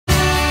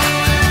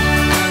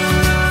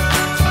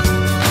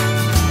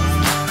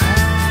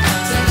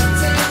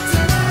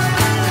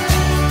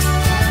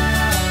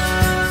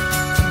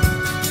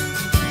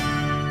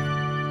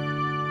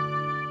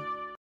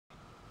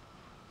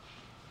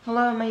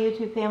Hello, my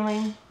YouTube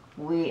family.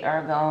 We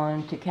are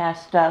going to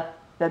cash stuff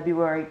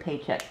February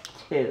paycheck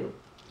 2.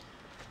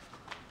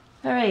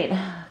 Alright,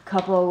 a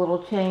couple of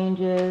little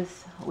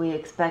changes. We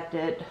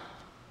expected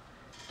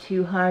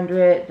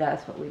 200.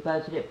 That's what we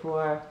budgeted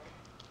for.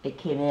 It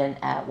came in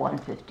at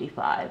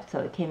 155.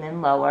 So it came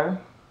in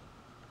lower,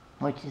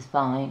 which is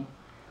fine.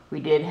 We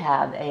did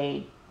have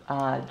a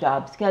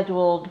job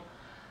scheduled. It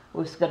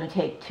was going to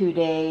take 2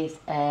 days,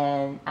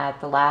 and at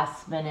the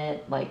last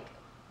minute, like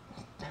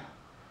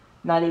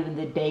not even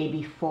the day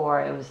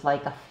before, it was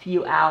like a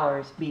few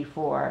hours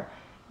before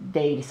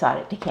they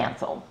decided to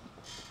cancel.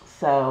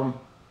 So,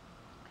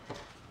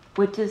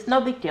 which is no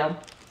big deal.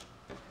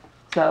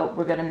 So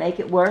we're going to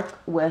make it work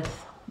with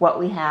what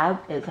we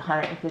have is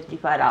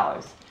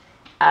 $155.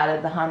 Out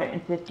of the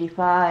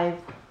 $155,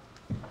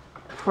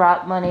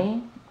 prop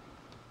money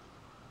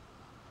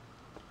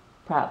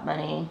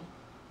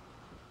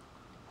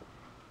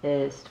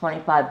is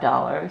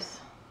 $25.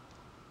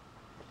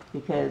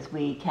 Because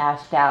we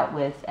cashed out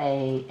with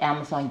a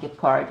Amazon gift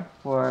card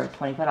for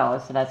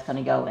 $25, so that's going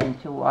to go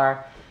into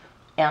our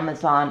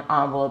Amazon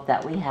envelope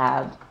that we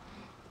have.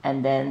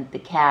 And then the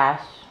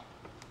cash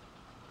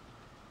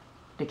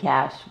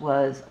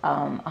was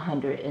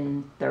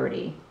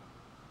 $130.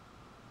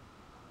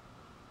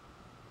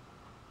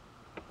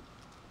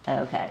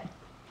 Okay,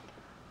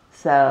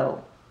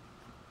 so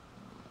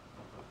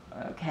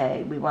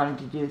we wanted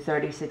to do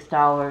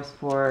 $36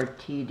 for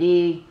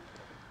TD.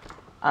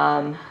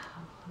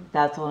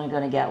 That's only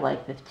going to get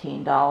like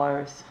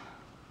 $15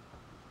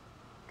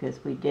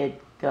 because we did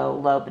go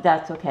low, but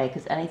that's okay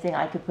because anything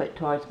I could put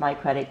towards my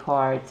credit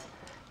cards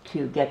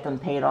to get them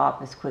paid off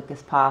as quick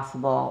as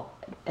possible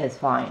is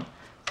fine.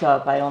 So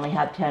if I only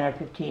have $10 or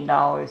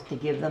 $15 to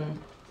give them,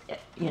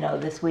 you know,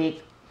 this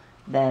week,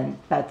 then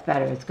that's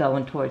better. It's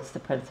going towards the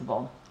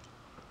principal.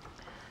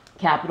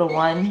 Capital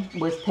One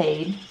was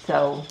paid,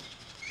 so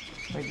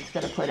we're just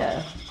going to put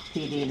a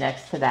PD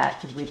next to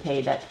that because we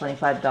paid that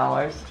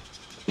 $25.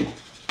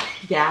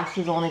 Gas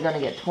is only going to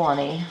get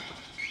 $20.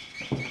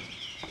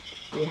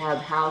 We have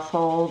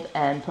household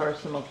and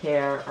personal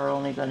care are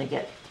only going to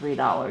get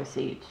 $3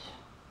 each.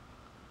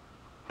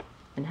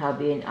 And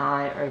hubby and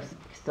I are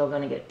still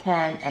going to get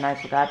 $10. And I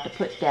forgot to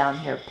put down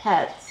here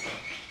pets.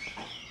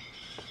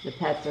 The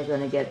pets are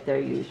going to get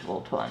their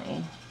usual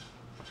 $20.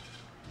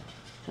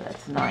 So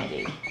that's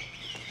 $90.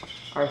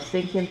 Our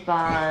sinking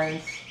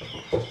funds,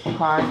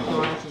 car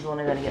insurance is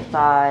only going to get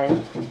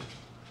 $5.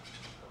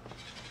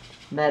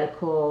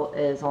 Medical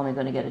is only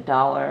going to get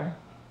 $1.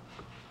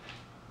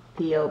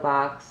 P.O.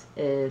 box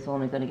is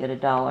only going to get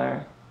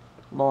 $1.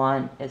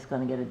 Lawn is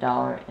going to get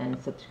 $1.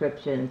 And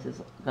subscriptions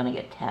is going to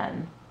get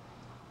 $10.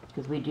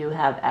 Because we do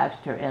have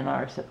extra in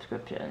our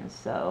subscriptions.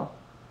 So,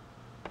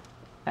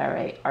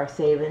 alright, our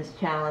savings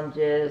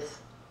challenges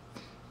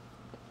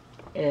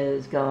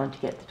is going to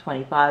get to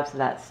 $25. So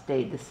that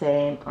stayed the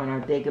same. On our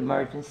big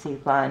emergency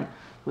fund,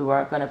 we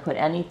weren't going to put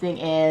anything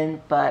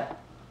in, but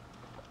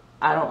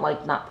I don't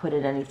like not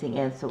putting anything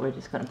in, so we're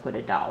just going to put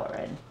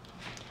 $1 in.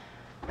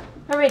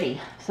 Alrighty,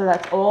 so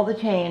that's all the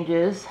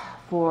changes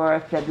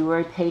for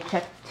February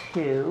paycheck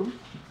 2.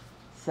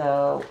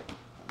 So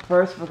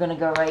first we're going to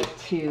go right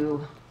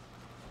to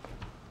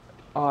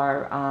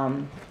our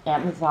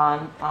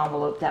Amazon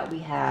envelope that we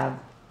have.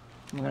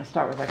 I'm going to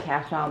start with our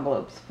cash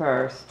envelopes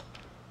first.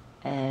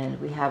 And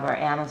we have our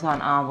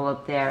Amazon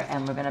envelope there,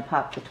 and we're going to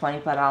pop the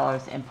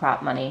 $25 in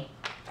prop money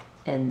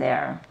in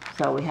there.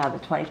 So we have a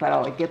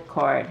 $25 gift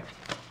card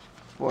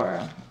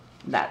for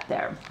that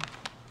there.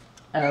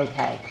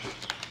 Okay,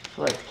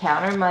 so let's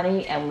count our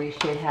money, and we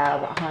should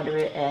have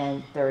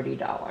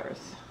 $130.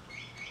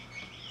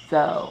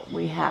 So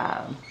we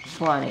have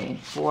 20,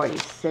 40,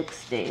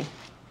 60.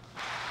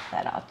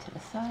 That off to the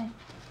side.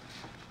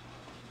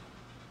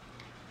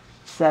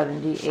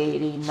 70,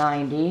 80,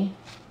 90,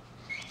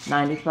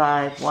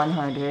 95,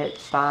 100,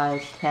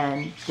 5,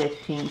 10,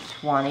 15,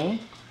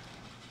 20.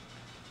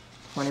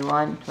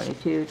 21,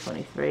 22,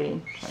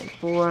 23,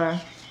 24,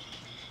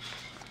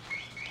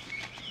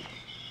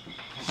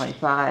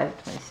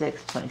 25,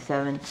 26,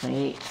 27,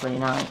 28,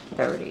 29,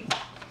 30.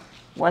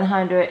 $130.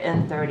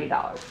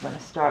 We're going to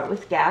start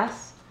with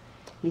gas.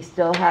 He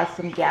still has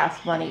some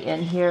gas money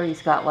in here.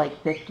 He's got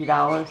like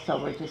 $50,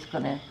 so we're just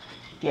going to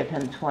give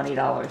him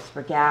 $20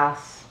 for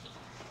gas.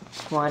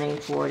 20,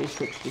 40,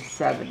 60,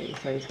 70.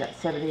 So he's got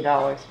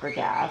 $70 for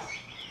gas.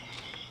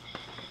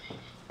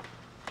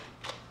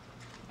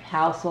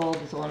 Household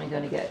is only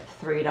going to get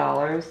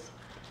 $3.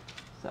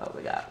 So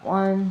we got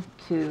 $1,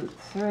 2,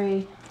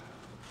 3.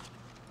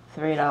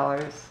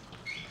 $3.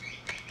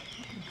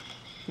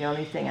 The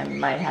only thing I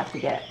might have to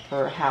get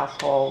for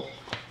household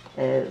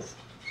is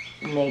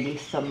maybe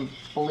some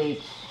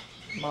bleach.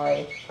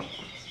 My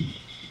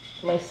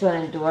son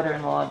and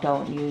daughter-in-law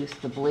don't use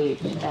the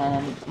bleach,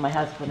 and my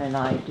husband and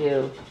I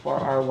do for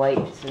our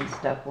whites and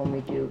stuff when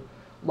we do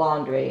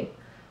laundry.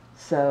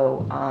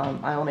 So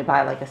I only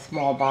buy like a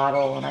small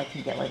bottle, and I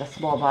can get like a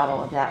small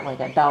bottle of that like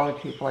at Dollar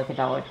Tree for like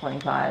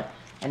 $1.25,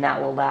 and that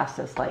will last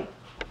us like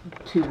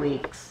 2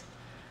 weeks.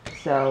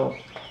 So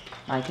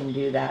I can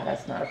do that.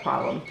 That's not a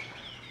problem.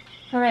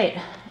 All right,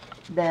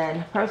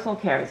 then personal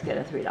care is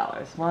getting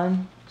 $3.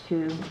 1,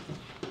 2,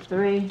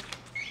 3.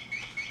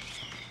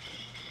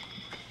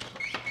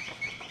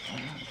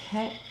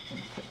 Okay,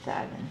 let's put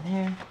that in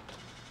there.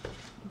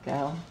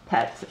 Go.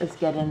 Pets is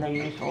getting their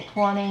usual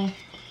 20.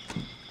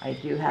 I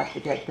do have to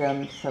get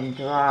them some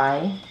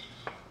dry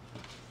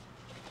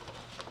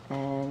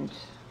and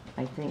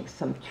I think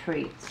some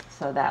treats,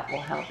 so that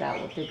will help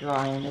out with the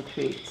dry and the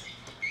treats.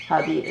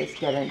 Hubby is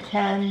getting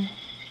 10.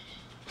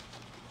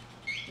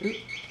 Oops.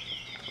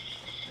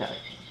 Sorry,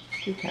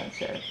 2 10s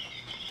there.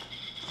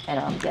 And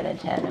I'm getting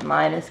 10, and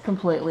mine is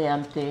completely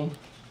empty.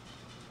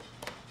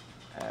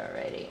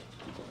 Alrighty,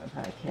 if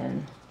I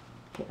can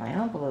get my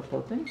envelope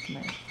open.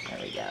 There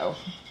we go.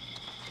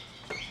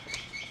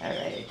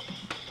 Alright,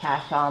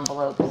 cash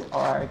envelopes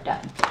are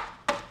done.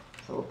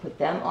 So we'll put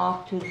them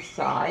off to the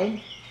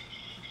side.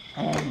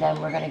 And then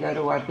we're going to go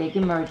to our big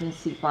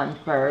emergency fund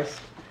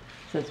first,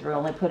 since we're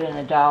only putting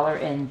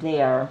 $1 in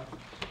there.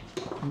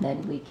 And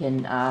then we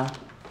can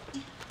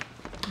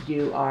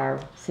do our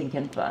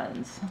sinking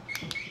funds.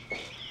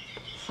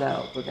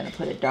 So we're going to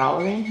put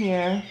 $1 in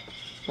here.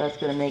 So that's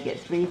going to make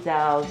it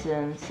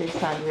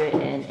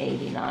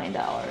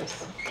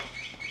 $3,689.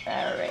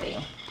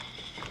 Alrighty.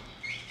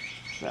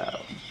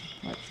 So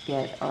let's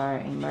get our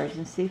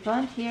emergency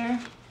fund here.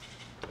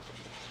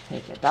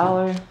 Take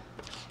 $1.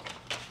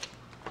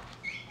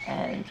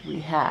 And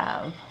we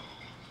have,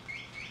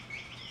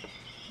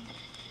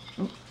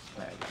 oops,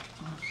 there we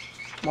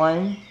go.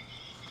 1,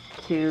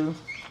 2,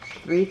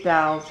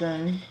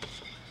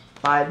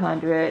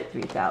 3,500,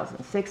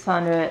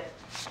 3,600,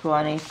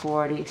 20,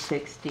 40,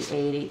 60,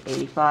 80,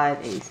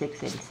 85,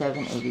 86,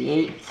 87,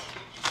 88,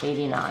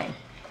 89.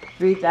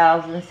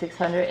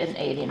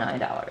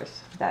 $3,689.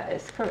 That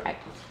is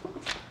correct.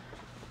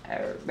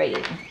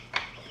 Alrighty.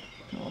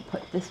 We'll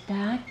put this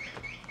back.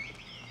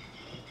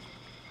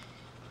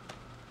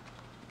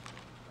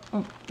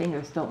 Oh,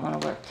 fingers don't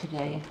want to work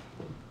today.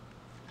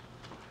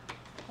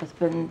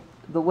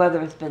 The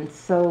weather has been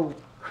so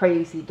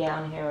crazy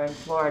down here in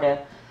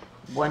Florida.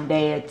 One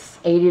day it's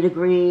 80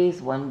 degrees,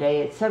 one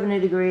day it's 70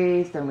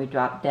 degrees, then we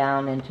drop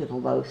down into the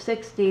low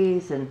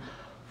 60s and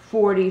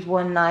 40s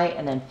one night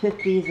and then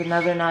 50s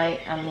another night.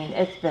 I mean,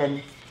 it's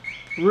been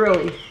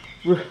really,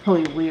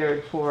 really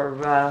weird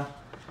for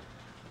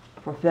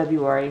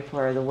February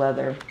for the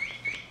weather.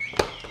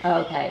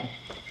 Okay,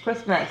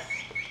 Christmas.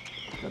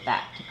 Go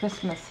back to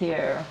Christmas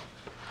here.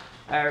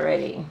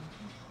 Alrighty.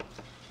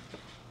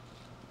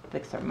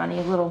 Fix our money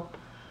a little.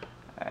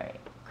 Alright.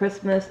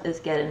 Christmas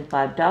is getting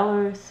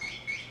 $5.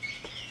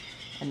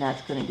 And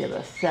that's going to give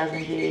us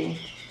 70.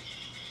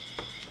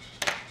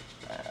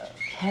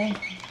 Okay.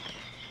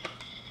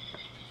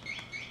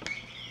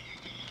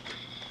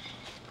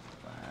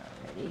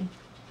 Alrighty.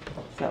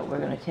 So we're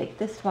going to take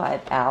this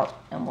 5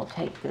 out and we'll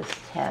take this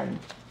 10.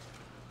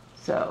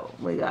 So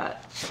we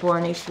got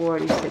 $20,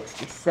 $40,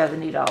 $60,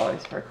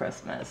 $70 for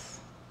Christmas.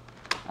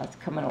 That's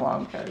coming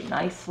along very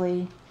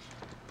nicely.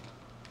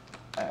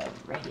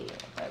 Alrighty,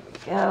 there we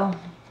go.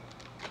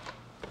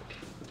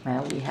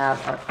 Now we have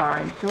our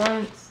car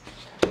insurance.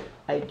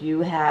 I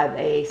do have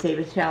a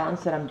savings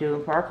challenge that I'm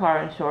doing for our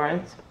car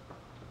insurance.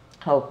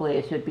 Hopefully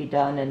it should be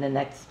done in the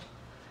next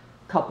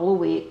couple of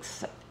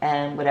weeks.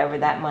 And whatever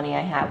that money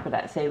I have for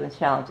that savings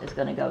challenge is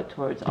going to go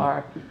towards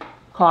our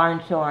car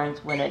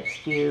insurance when it's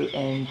due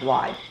in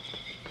July.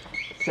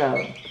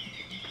 So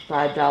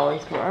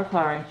 $5 for our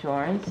car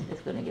insurance is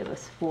going to give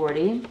us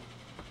 40.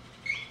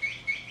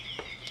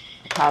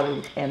 I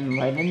probably am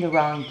writing the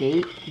wrong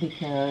date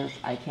because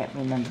I can't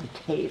remember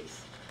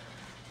dates.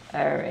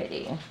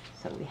 Alrighty,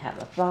 so we have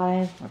a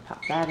 5. We'll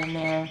pop that in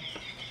there.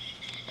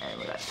 And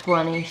we got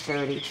 20,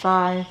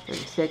 35,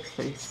 36,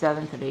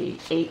 37,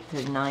 38,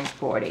 39,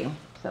 40.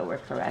 So we're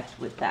correct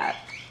with that.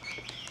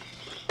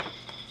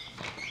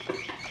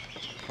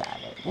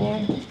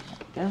 There we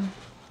go.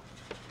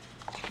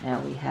 Now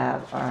we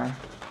have our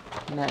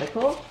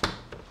medical,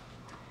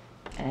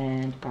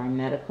 and our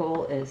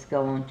medical is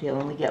going to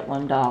only get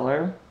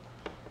 $1,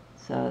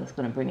 so it's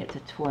going to bring it to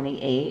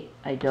 28.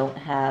 I don't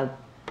have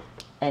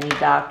any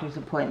doctor's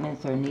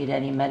appointments or need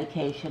any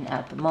medication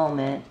at the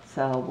moment,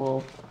 so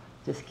we'll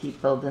just keep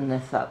building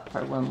this up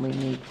for when we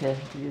need to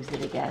use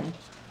it again.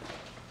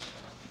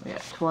 We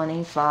got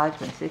 25,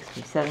 26,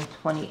 27,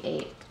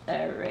 28.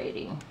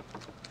 Alrighty.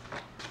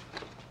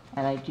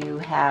 And I do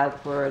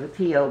have for the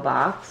P.O.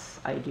 box,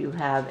 I do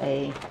have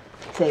a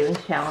savings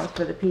challenge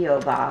for the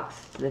P.O.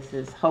 box. This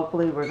is,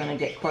 hopefully we're going to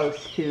get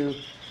close to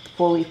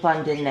fully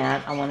funding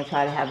that. I want to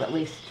try to have at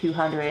least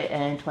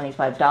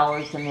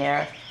 $225 in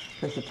there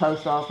because the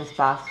post office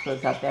box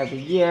goes up every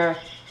year.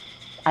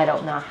 I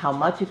don't know how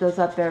much it goes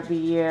up every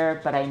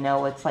year, but I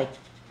know it's like,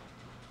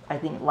 I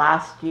think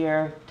last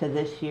year to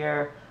this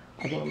year,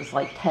 I think it was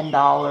like $10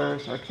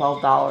 or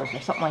 $12 or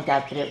something like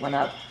that it went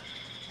up.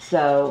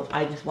 So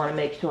I just want to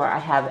make sure I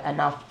have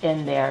enough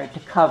in there to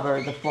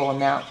cover the full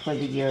amount for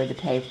the year to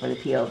pay for the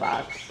P.O.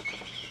 box.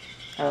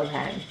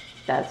 Okay,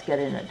 that's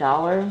getting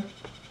 $1.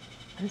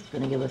 It's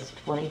going to give us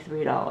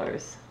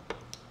 $23.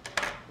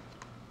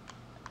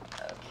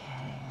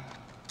 Okay.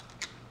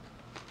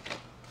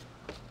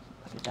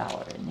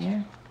 $1 in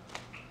there.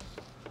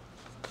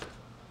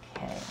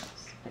 Okay,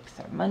 let's fix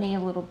our money a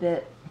little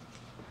bit.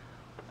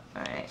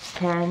 All right,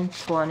 10,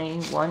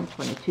 20, 1,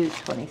 22,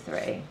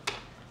 23.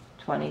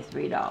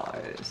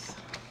 $23.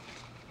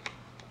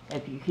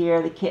 If you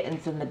hear the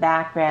kittens in the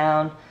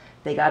background,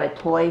 they got a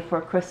toy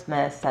for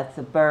Christmas. That's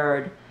a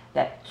bird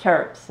that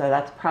chirps. So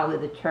that's probably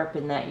the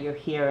chirping that you're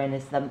hearing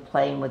is them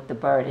playing with the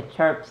bird. It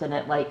chirps and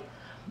it, like,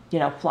 you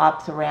know,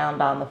 flops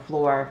around on the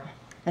floor.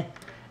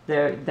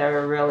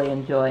 They're really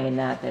enjoying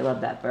that. They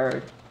love that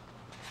bird.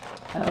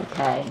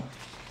 Okay,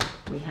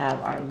 we have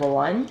our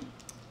lawn,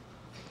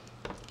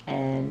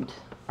 and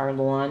our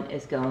lawn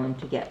is going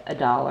to get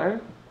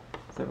 $1.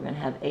 So we're going to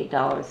have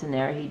 $8 in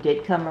there. He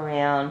did come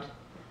around,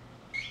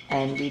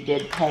 and we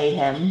did pay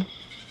him,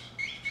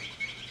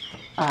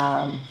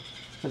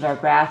 because our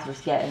grass was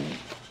getting,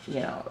 you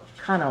know,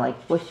 kind of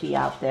like bushy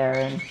out there,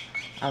 and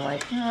I'm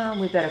like, oh,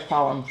 we better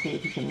call him, see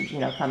if he can, you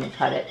know, come and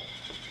cut it.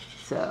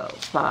 So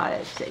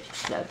 5,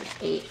 6, 7,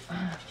 8.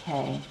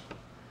 Okay,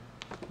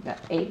 we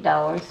got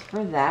 $8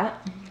 for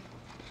that,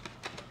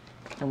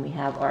 and we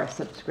have our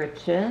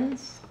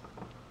subscriptions.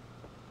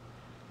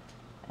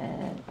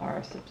 And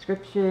our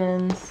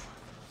subscriptions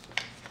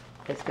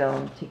is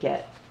going to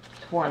get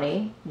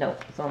 20.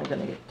 Nope, it's only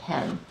going to get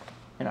 10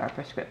 in our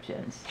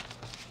prescriptions.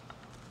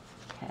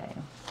 Okay.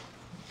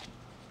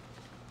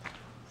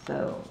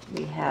 So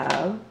we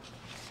have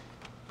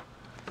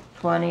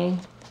 20,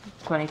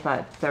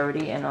 25,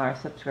 30 in our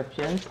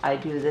subscriptions. I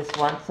do this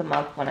once a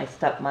month when I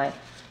stuff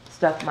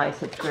my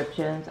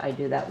subscriptions. I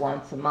do that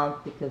once a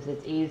month because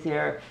it's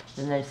easier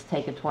than just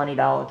taking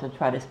 $20 and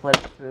try to split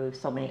it through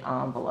so many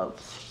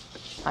envelopes.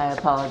 I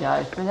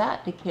apologize for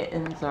that. The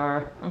kittens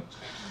are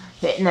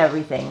hitting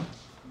everything.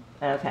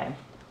 Okay.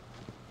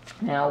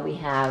 Now we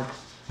have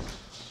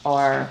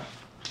our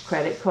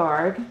credit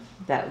card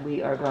that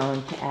we are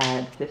going to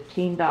add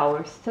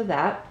 $15 to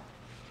that.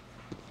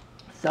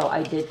 So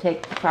I did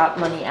take the prop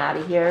money out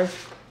of here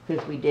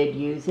because we did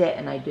use it,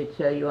 and I did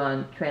show you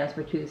on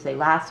Transfer Tuesday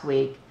last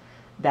week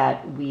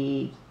that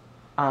we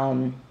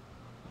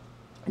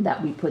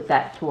put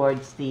that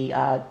towards the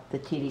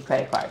TD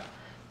credit card.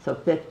 So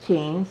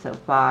 15, so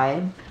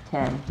 5,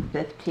 10,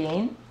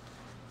 15,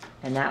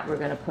 and that we're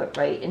going to put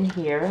right in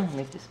here. Let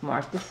me just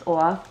mark this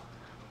off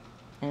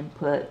and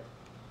put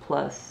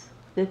plus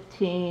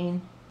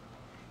 15.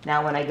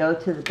 Now when I go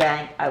to the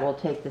bank, I will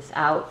take this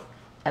out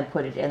and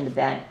put it in the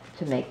bank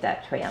to make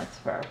that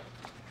transfer.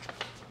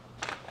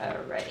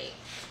 Alrighty,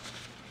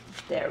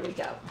 there we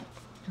go.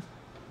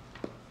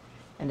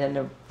 And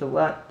then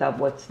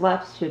what's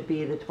left should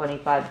be the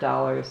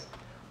 $25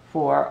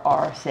 for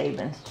our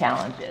savings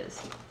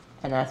challenges.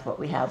 And that's what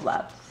we have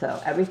left.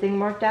 So everything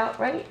worked out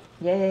right?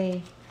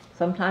 Yay.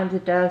 Sometimes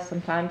it does,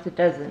 sometimes it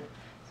doesn't.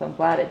 So I'm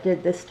glad it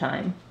did this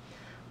time.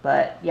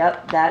 But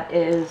yep, that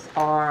is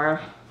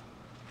our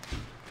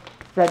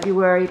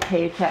February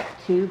Paycheck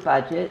 2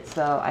 budget.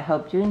 So I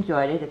hope you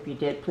enjoyed it. If you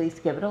did, please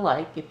give it a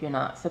like. If you're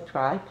not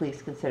subscribed,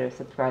 please consider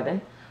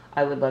subscribing.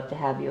 I would love to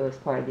have you as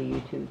part of the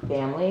YouTube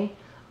family.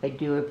 I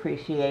do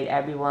appreciate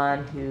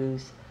everyone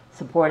who's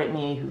supported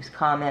me, who's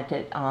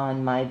commented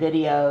on my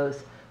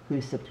videos,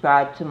 who's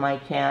subscribed to my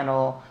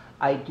channel.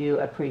 I do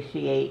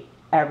appreciate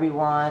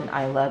everyone.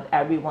 I love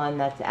everyone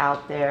that's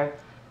out there.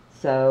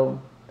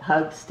 So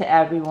hugs to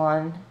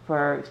everyone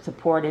for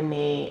supporting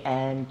me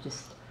and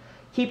just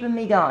keeping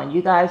me going.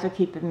 You guys are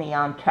keeping me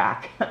on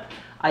track.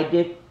 I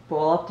did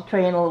fall off the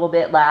train a little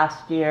bit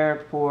last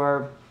year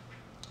for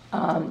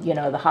you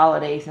know, the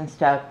holidays and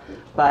stuff,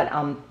 but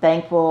I'm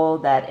thankful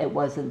that it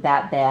wasn't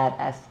that bad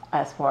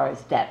as far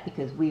as debt,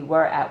 because we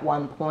were at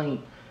one point,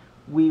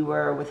 we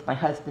were with my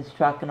husband's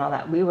truck and all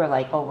that, we were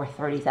like over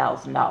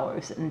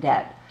 $30,000 in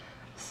debt.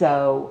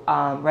 So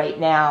right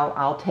now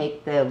I'll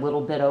take the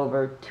little bit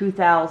over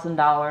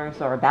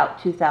 $2,000 or about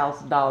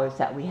 $2,000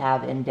 that we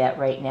have in debt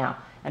right now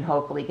and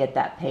hopefully get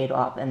that paid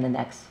off in the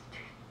next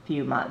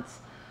few months.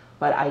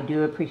 But I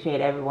do appreciate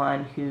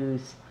everyone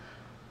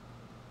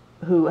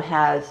who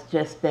has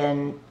just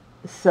been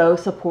so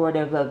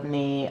supportive of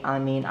me. I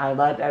mean, I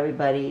love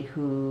everybody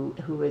who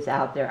is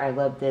out there. I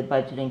love the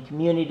budgeting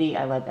community.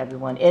 I love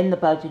everyone in the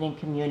budgeting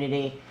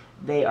community.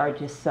 They are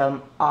just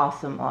some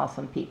awesome,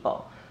 awesome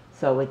people.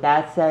 So with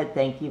that said,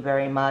 thank you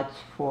very much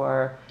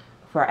for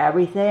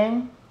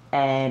everything,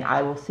 and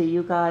I will see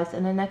you guys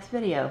in the next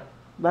video.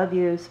 Love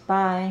yous.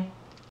 Bye.